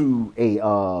to a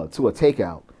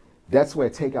takeout, that's where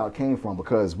takeout came from,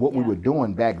 because what we were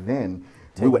doing back then,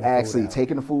 we were actually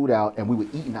taking the food out and we were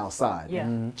eating outside.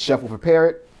 Chef will prepare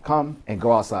it, come and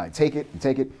go outside, take it,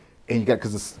 and you got,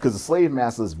 because the slave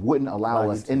masters wouldn't allow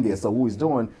us in there. So what we was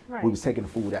doing, we was taking the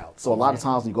food out. So a lot of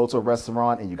times when you go to a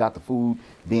restaurant and you got the food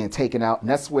being taken out, and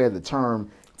that's where the term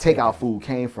takeout food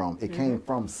came from. It came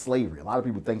from slavery. A lot of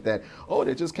people think that,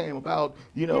 that just came about,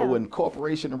 when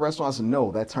corporation and restaurants.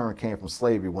 No, that term came from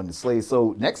slavery, when the slaves.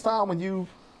 So next time when you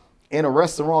in a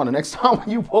restaurant, the next time when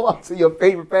you pull up to your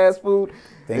favorite fast food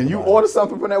and you order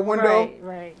something from that window,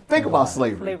 think about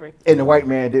slavery. And the white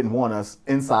man didn't want us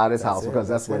inside his house because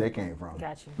that's where they came from.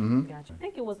 Gotcha. Gotcha. I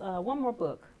think it was one more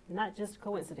book, Not Just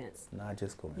Coincidence. Not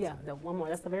Just Coincidence. Yeah, one more.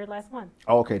 That's the very last one.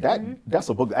 Okay, that's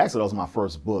a book. Actually, that was my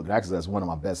first book. Actually, that's one of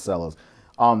my best sellers.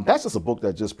 That's just a book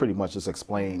that just pretty much just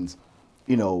explains,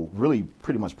 really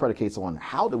pretty much predicates on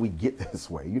how do we get this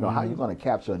way? How you going to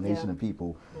capture a nation of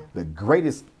people, the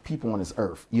greatest people on this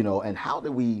earth, and how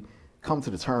do we come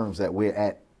to the terms that we're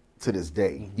at to this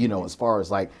day, as far as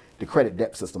like the credit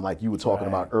debt system, like you were talking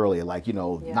about earlier, like,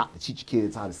 not to teach your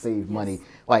kids how to save money.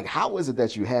 Like, how is it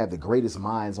that you have the greatest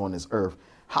minds on this earth?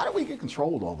 How do we get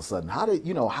controlled all of a sudden? How is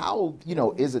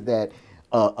it that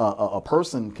a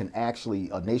person can actually,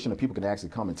 a nation of people can actually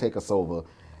come and take us over?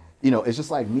 It's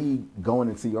just like me going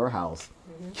into your house,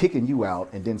 kicking you out,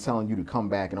 and then telling you to come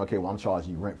back and, okay, well, I'm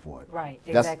charging you rent for it. Right.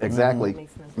 That's exactly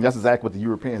what the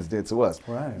Europeans did to us.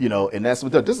 Right. And that's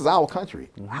what this is our country.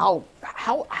 How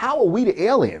are we the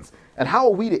aliens, and how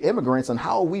are we the immigrants, and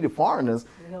how are we the foreigners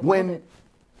when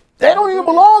They don't even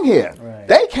belong here. Right.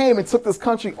 They came and took this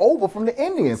country over from the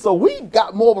Indians. So we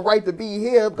got more of a right to be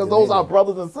here because those are our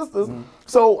brothers and sisters.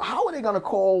 So how are they going to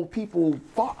call people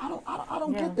I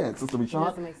don't get that, Sister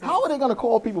Reshon. How are they going to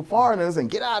call people foreigners and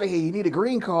get out of here? You need a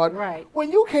green card. Right.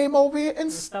 When you came over here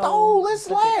and stole this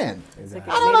land. I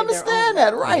don't understand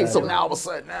that. Right. So now all of a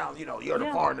sudden, now, you know, you're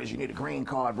the foreigners. You need a green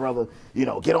card, brother. You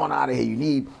know, get on out of here. You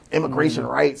need immigration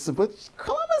rights. But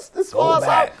Columbus, as far as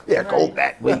go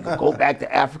back. We can go back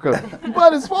to Africa.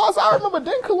 But as far as I remember,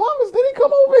 didn't he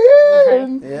come over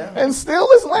here and steal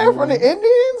this land from the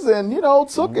Indians and, you know,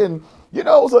 took and, you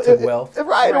know, it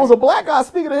was a black guy.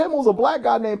 Speaking of him, it was a black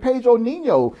guy named Pedro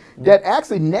Nino that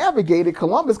actually navigated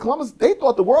Columbus. They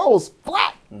thought the world was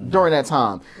flat during that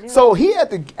time. So he had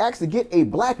to actually get a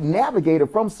black navigator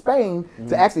from Spain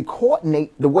to actually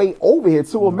coordinate the way over here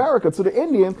to America, to the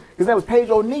Indians. His name was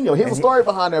Pedro Nino. Here's a story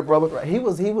behind that, brother. Right. He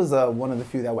was one of the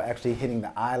few that were actually hitting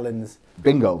the islands.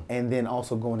 Bingo. And then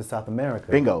also going to South America.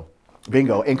 Bingo.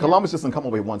 Bingo. And Columbus just didn't come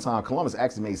over here one time. Columbus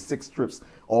actually made 6 trips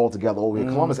all together over here.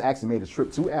 Columbus actually made a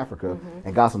trip to Africa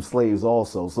and got some slaves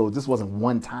also. So this wasn't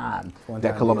one time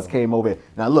that Columbus came over here.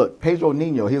 Now look, Pedro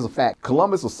Nino, here's a fact.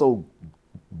 Columbus was so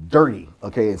dirty,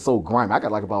 okay, and so grimy. I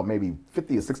got like about maybe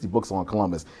 50 or 60 books on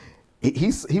Columbus.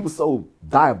 He was so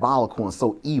diabolical and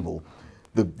so evil.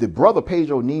 The brother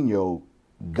Pedro Nino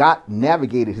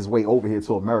navigated his way over here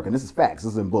to America. And this is facts.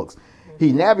 This is in books.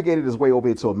 He navigated his way over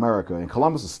here to America, and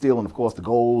Columbus was stealing, of course, the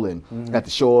gold and at the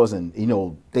shores, and you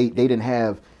know they didn't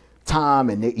have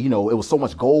time, and you know it was so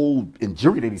much gold and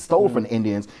jewelry that he stole from the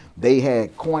Indians. They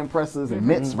had coin presses and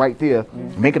mints right there,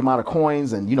 making them out of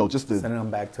coins, and you know just to sending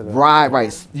them back to the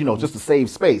right, you know, just to save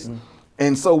space.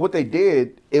 And so what they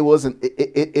did, it was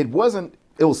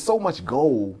so much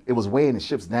gold, it was weighing the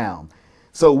ships down.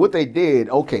 So what they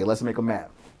did, okay, let's make a map.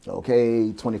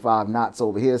 Okay, 25 knots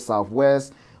over here,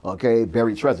 southwest. Okay,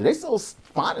 buried treasure. They still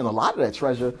finding a lot of that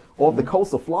treasure off the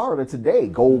coast of Florida today.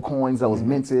 Gold coins that was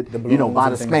minted, you know,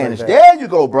 by the Spanish. Like there you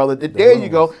go, brother. There you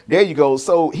go. There you go.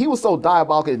 So he was so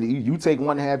diabolical. You take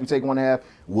one half, you take one half.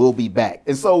 We'll be back.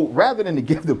 And so rather than to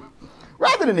give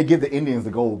the Indians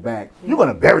the gold back, you're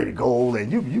gonna bury the gold,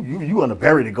 and you gonna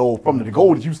bury the gold from the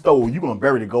gold that you stole. You're gonna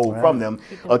bury the gold from them.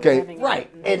 Okay, right.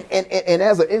 And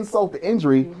as an insult to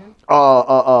injury.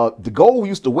 The gold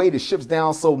used to weigh the ships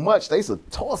down so much, they used to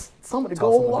toss some of the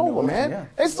gold over, man.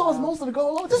 They tossed most of the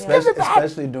gold over. Just give it back.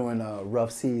 Especially during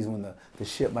rough seas when the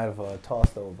ship might have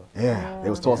tossed over. Yeah, they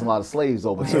was tossing a lot of slaves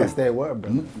over too. Yes, they were.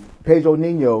 Bro. Pedro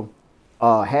Nino,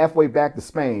 halfway back to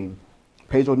Spain,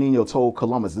 Pedro Nino told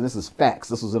Columbus, and this is facts,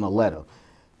 this was in a letter.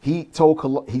 He told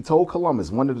Columbus,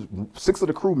 6 of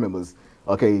the crew members,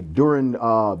 okay, during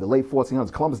the late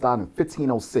 1400s, Columbus died in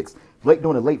 1506.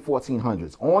 During the late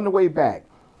 1400s. On the way back,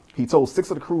 he told 6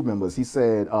 of the crew members, he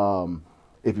said,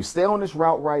 if you stay on this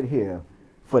route right here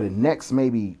for the next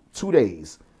maybe 2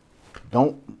 days,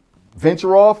 don't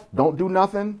venture off, don't do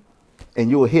nothing, and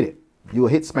you'll hit it. You'll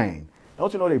hit Spain.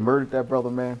 Don't you know they murdered that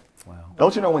brother, man? Wow.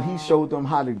 Don't you know when he showed them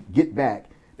how to get back,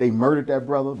 they murdered that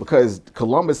brother? Because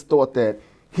Columbus thought that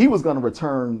he was going to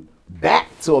return back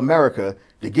to America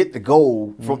to get the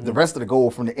gold, from the rest of the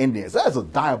gold from the Indians. That's a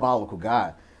diabolical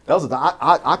guy.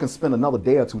 I can spend another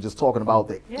day or two just talking about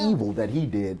the evil that he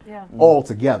did all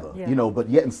together, you know, but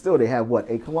yet and still they have what?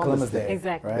 A Columbus Day.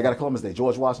 Exactly. Right? They got a Columbus Day.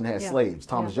 George Washington had slaves.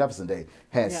 Thomas Jefferson Day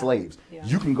had slaves.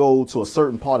 You can go to a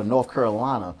certain part of North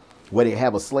Carolina where they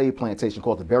have a slave plantation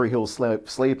called the Berry Hill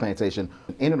Slave Plantation.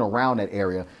 In and around that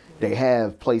area, they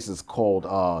have places called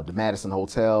the Madison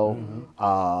Hotel,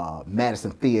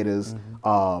 Madison Theaters,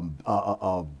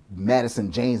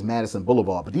 James Madison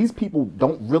Boulevard. But these people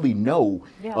don't really know,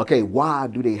 okay, why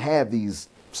do they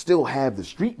still have the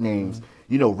street names,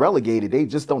 you know, relegated?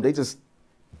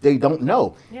 They don't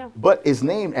know. But it's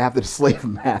named after the slave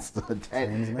master.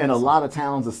 And a lot of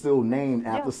towns are still named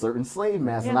after certain slave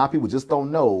masters. A lot of people just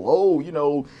don't know. Oh, you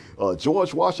know,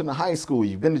 George Washington High School.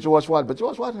 You've been to George Washington, but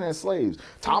George Washington had slaves.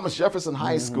 Thomas Jefferson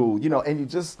High School, you know, and you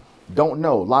just don't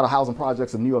know. A lot of housing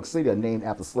projects in New York City are named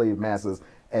after slave masters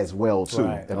as well, too.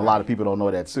 And a lot of people don't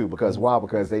know that, too. Because why?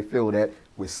 Because they feel that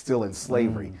we're still in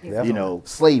slavery. You know,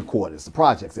 slave quarters, the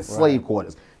projects, they're slave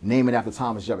quarters. Naming after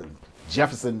Thomas Jefferson.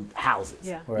 Jefferson houses,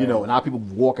 you know, and a lot of people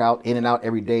walk out in and out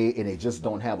every day and they just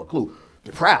don't have a clue.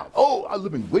 They're proud. Oh, I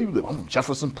live in, where you live? I'm from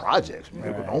Jefferson Projects.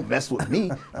 Right. Don't mess with me.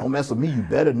 Don't mess with me. You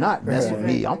better not mess with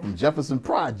me. I'm from Jefferson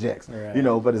Projects. Right. You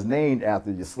know, but it's named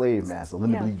after your slave master,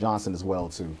 Lyndon B. Johnson as well,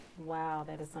 too. Wow,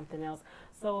 that is something else.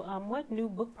 So what new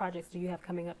book projects do you have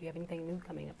coming up? Do you have anything new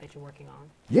coming up that you're working on?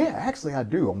 Yeah, actually I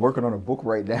do. I'm working on a book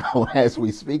right now as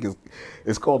we speak.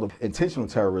 It's called Intentional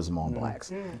Terrorism on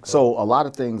Blacks. So a lot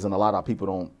of things and a lot of people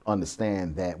don't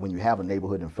understand that when you have a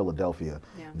neighborhood in Philadelphia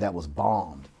that was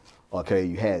bombed, okay,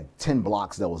 you had 10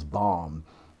 blocks that was bombed,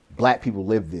 black people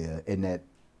lived there, and that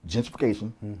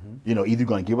gentrification, you know, either you're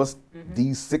going to give us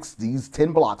these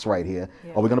 10 blocks right here,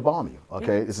 or we're going to bomb you,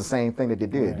 okay? It's the same thing that they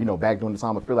did, you know, back during the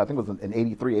time of Philly, I think it was in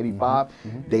 83, 85,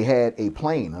 they had a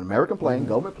plane, an American plane,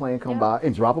 government plane come by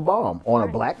and drop a bomb on a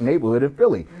black neighborhood in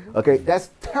Philly, okay? That's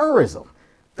terrorism.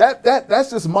 That's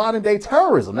just modern day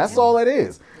terrorism. That's all it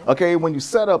is. Okay, when you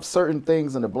set up certain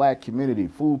things in the black community,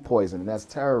 food poisoning, that's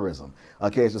terrorism.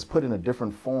 Okay, it's just put in a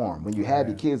different form. When you have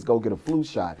your kids go get a flu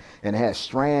shot and it has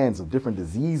strands of different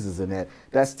diseases in that,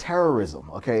 that's terrorism.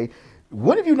 Okay,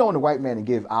 when have you known the white man to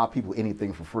give our people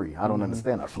anything for free? I don't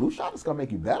understand. A flu shot is gonna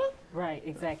make you better? Right,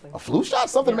 exactly. A flu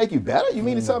shot, something to make you better? You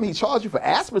mean to tell me he charged you for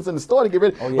aspirins in the store to get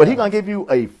rid of, but he gonna give you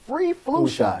a free flu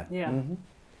shot? Yeah.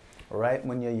 Right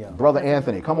when you're young. Brother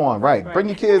Anthony, come on, right. Bring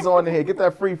your kids on in here, get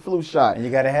that free flu shot. And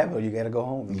you gotta have it, you gotta go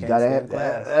home. You gotta have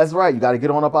class. That's right, you gotta get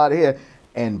on up out of here.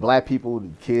 And black people, the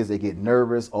kids, they get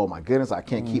nervous. Oh my goodness, I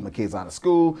can't keep my kids out of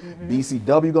school.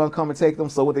 BCW gonna come and take them.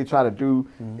 So what they try to do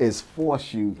is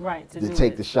force you to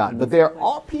take the shot. But there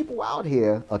are people out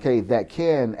here, okay, that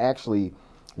can actually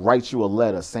write you a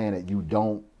letter saying that you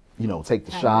don't, you know, take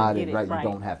the shot and you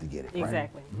don't have to get it.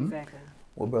 Exactly, exactly.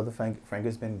 Well, Brother Frank,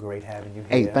 it's been great having you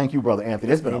Hey, here. thank you, Brother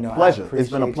Anthony. It's been a pleasure. It's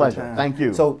been a pleasure. Thank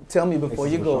you. So tell me before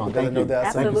you go, because I know there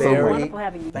are some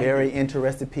very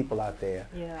interested people out there.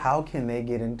 How can they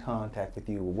get in contact with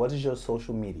you? What is your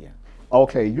social media?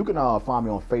 Okay, you can find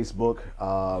me on Facebook.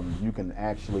 You can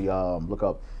actually look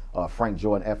up Frank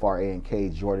Jordan, F-R-A-N-K,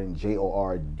 Jordan,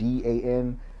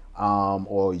 J-O-R-D-A-N.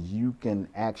 Or you can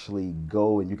actually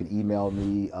go and you can email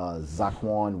me,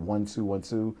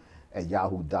 Zaquan1212 at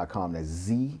yahoo.com. That's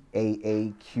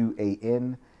ZAAQAN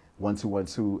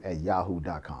 1212 at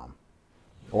yahoo.com.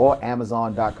 Or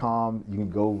Amazon.com. You can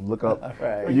go look up.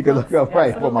 You can look up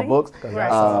for my books. Because I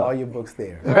saw all your books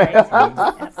there. Right.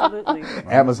 Absolutely.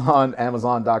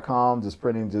 Amazon.com. Just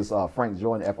printing Frank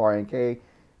Jordan, F-R-N-K,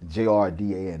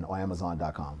 J-R-D-A-N, or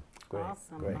Amazon.com. Great.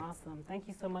 Awesome. Thank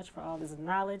you so much for all this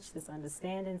knowledge, this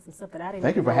understanding, some stuff that I didn't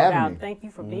Thank you know for having about. me. Thank you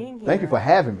for being here. Thank you for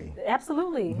having me.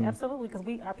 Absolutely, absolutely, because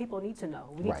our people need to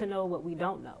know. We need to know what we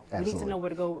don't know. We need to know where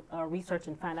to go research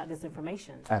and find out this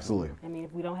information. Absolutely. I mean,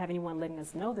 if we don't have anyone letting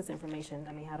us know this information,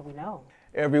 I mean, how do we know?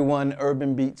 Everyone,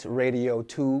 Urban Beats Radio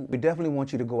 2, we definitely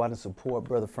want you to go out and support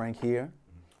Brother Frank here.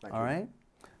 All right?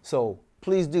 So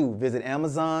please do visit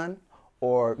Amazon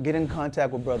or get in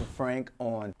contact with Brother Frank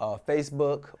on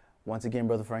Facebook. Once again,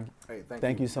 Brother Frank,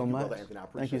 thank you so much.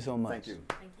 Thank you so much. Thank you.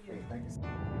 Thank you.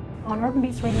 On Urban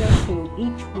Beats Radio 2,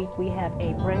 each week we have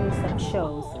a brand new set of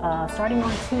shows. Starting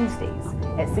on Tuesdays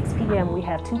at 6 p.m., we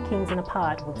have Two Kings in a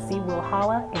Pod with C. Will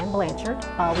Holla and Blanchard.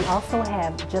 We also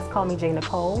have Just Call Me J.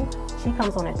 Nicole. She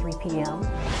comes on at 3 p.m.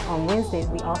 On Wednesdays,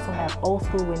 we also have Old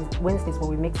School Wednesdays where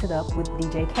we mix it up with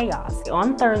DJ Chaos.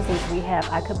 On Thursdays, we have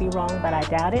I Could Be Wrong, But I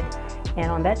Doubt It. And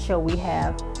on that show, we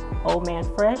have Old Man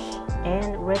Fresh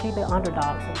and Reggie the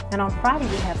Underdog. And on Friday,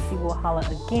 we have C. Will Holla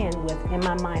again with In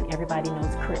My Mind, Everybody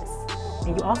Knows Chris.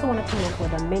 And you also want to tune in for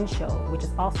The Men Show, which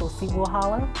is also C. Will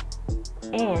Holla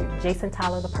and Jason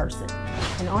Tyler the Person.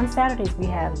 And on Saturdays, we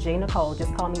have J. Nicole,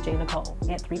 Just Call Me J. Nicole,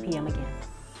 at 3 p.m. again.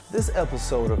 This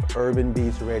episode of Urban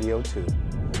Beats Radio 2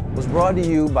 was brought to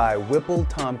you by Whipple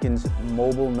Tompkins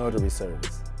Mobile Notary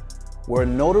Service, where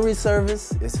notary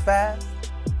service is fast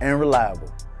and reliable.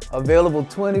 Available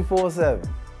 24/7.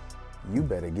 You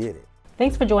better get it.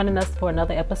 Thanks for joining us for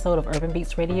another episode of Urban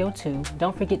Beats Radio 2.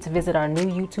 Don't forget to visit our new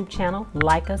YouTube channel,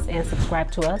 like us and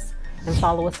subscribe to us, and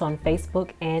follow us on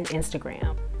Facebook and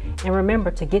Instagram. And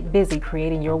remember to get busy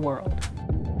creating your world.